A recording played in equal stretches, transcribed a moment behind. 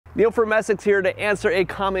Neil from Essex here to answer a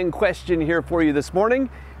common question here for you this morning.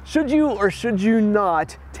 Should you or should you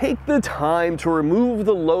not take the time to remove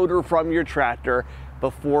the loader from your tractor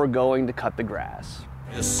before going to cut the grass?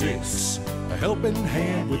 Essex, a helping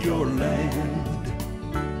hand with your land.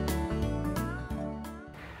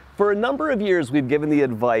 For a number of years, we've given the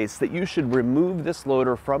advice that you should remove this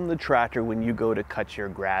loader from the tractor when you go to cut your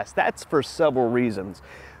grass. That's for several reasons.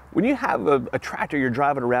 When you have a tractor you're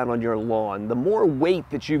driving around on your lawn, the more weight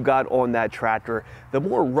that you've got on that tractor, the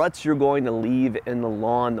more ruts you're going to leave in the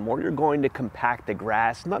lawn, the more you're going to compact the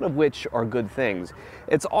grass, none of which are good things.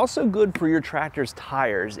 It's also good for your tractor's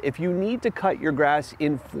tires. If you need to cut your grass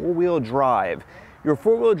in four-wheel drive, your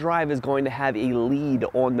four-wheel drive is going to have a lead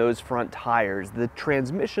on those front tires. The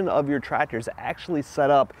transmission of your tractor is actually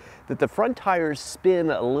set up that the front tires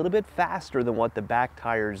spin a little bit faster than what the back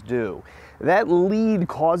tires do. That lead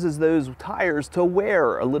causes those tires to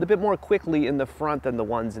wear a little bit more quickly in the front than the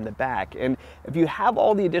ones in the back. And if you have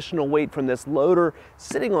all the additional weight from this loader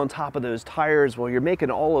sitting on top of those tires while you're making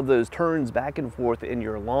all of those turns back and forth in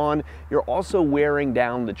your lawn, you're also wearing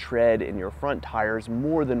down the tread in your front tires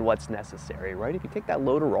more than what's necessary, right? If you take that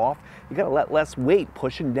loader off, you gotta let less weight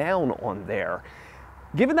pushing down on there.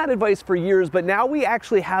 Given that advice for years, but now we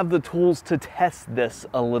actually have the tools to test this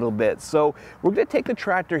a little bit. So we're gonna take the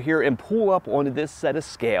tractor here and pull up onto this set of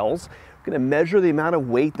scales. We're gonna measure the amount of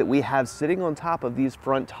weight that we have sitting on top of these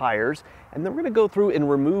front tires, and then we're gonna go through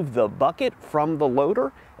and remove the bucket from the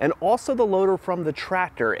loader and also the loader from the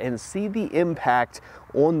tractor and see the impact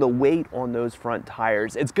on the weight on those front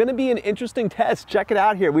tires. It's gonna be an interesting test. Check it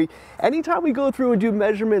out here. Anytime we go through and do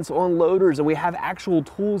measurements on loaders and we have actual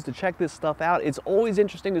tools to check this stuff out, it's always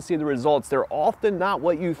interesting to see the results. They're often not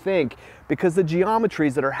what you think because the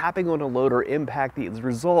geometries that are happening on a loader impact these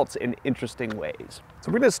results in interesting ways.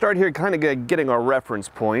 So we're gonna start here kind of getting our reference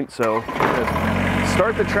point. So we're gonna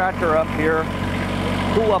start the tractor up here,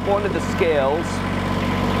 pull up onto the scales,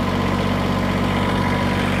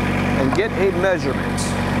 and get a measurement.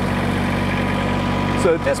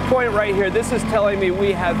 So at this point right here, this is telling me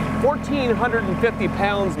we have 1,450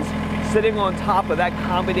 pounds sitting on top of that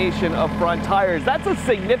combination of front tires. That's a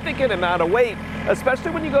significant amount of weight, especially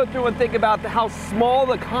when you go through and think about how small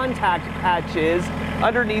the contact patch is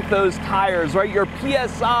underneath those tires, right? Your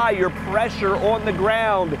PSI, your pressure on the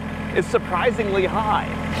ground is surprisingly high.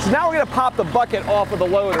 So now we're gonna pop the bucket off of the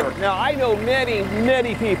loader. Now I know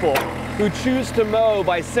many people who choose to mow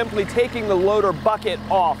by simply taking the loader bucket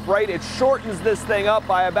off, right? It shortens this thing up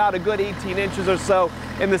by about a good 18 inches or so,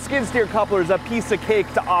 and the skid steer coupler is a piece of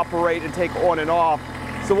cake to operate and take on and off.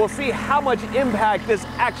 So we'll see how much impact this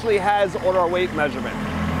actually has on our weight measurement.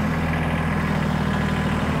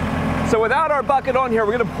 So without our bucket on here,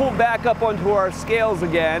 we're gonna pull back up onto our scales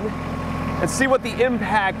again and see what the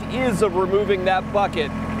impact is of removing that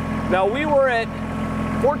bucket. Now we were at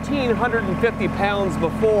 1,450 pounds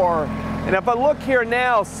before, and if I look here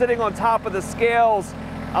now, sitting on top of the scales,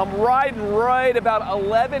 I'm riding right about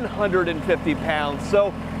 1,150 pounds.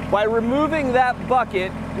 So by removing that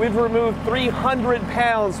bucket, we've removed 300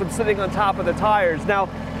 pounds from sitting on top of the tires. Now,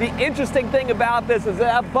 the interesting thing about this is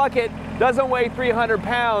that bucket doesn't weigh 300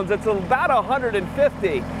 pounds, it's about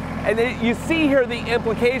 150. And you see here the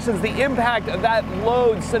implications, the impact of that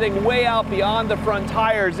load sitting way out beyond the front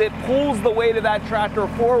tires. It pulls the weight of that tractor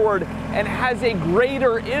forward and has a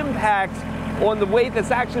greater impact on the weight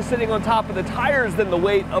that's actually sitting on top of the tires than the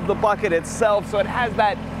weight of the bucket itself. So it has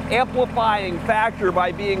that amplifying factor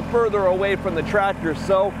by being further away from the tractor.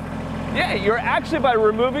 So yeah, you're actually, by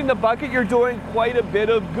removing the bucket, you're doing quite a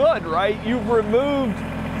bit of good, right? You've removed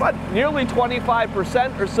nearly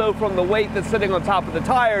 25% or so from the weight that's sitting on top of the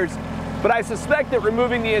tires, but I suspect that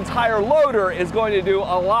removing the entire loader is going to do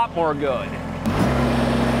a lot more good.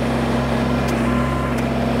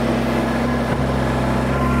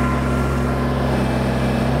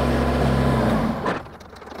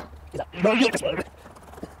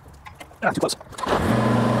 Too close.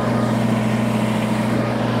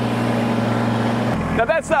 Now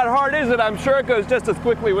that's not hard, is it? I'm sure it goes just as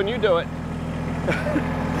quickly when you do it.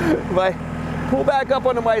 If I pull back up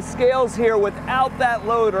onto my scales here without that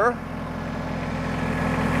loader,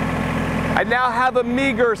 I now have a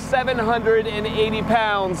meager 780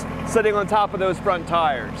 pounds sitting on top of those front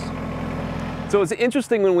tires. So it's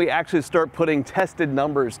interesting when we actually start putting tested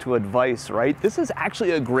numbers to advice, right? This is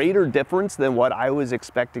actually a greater difference than what I was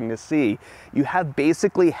expecting to see. You have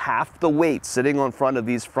basically half the weight sitting on front of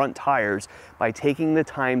these front tires by taking the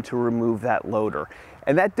time to remove that loader.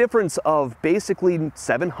 And that difference of basically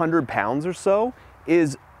 700 pounds or so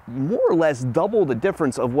is more or less double the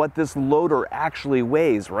difference of what this loader actually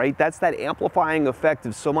weighs, right? That's that amplifying effect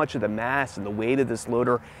of so much of the mass and the weight of this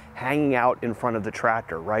loader hanging out in front of the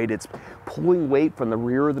tractor, right? It's pulling weight from the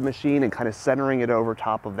rear of the machine and kind of centering it over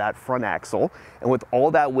top of that front axle. And with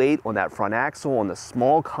all that weight on that front axle, on the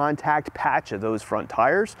small contact patch of those front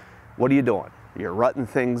tires, what are you doing? You're rutting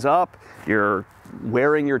things up, you're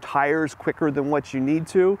wearing your tires quicker than what you need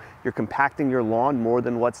to, you're compacting your lawn more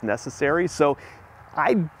than what's necessary. So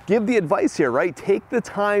I give the advice here, right? Take the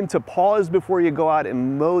time to pause before you go out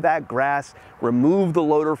and mow that grass, remove the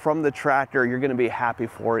loader from the tractor. You're gonna be happy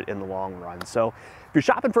for it in the long run. So if you're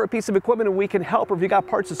shopping for a piece of equipment and we can help, or if you got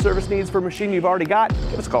parts and service needs for a machine you've already got,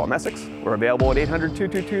 give us a call at Messick's. We're available at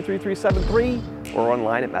 800-222-3373 or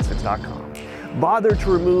online at messicks.com. Bother to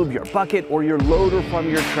remove your bucket or your loader from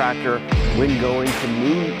your tractor when going to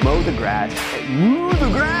mow the grass. Mow the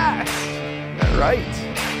grass! All right.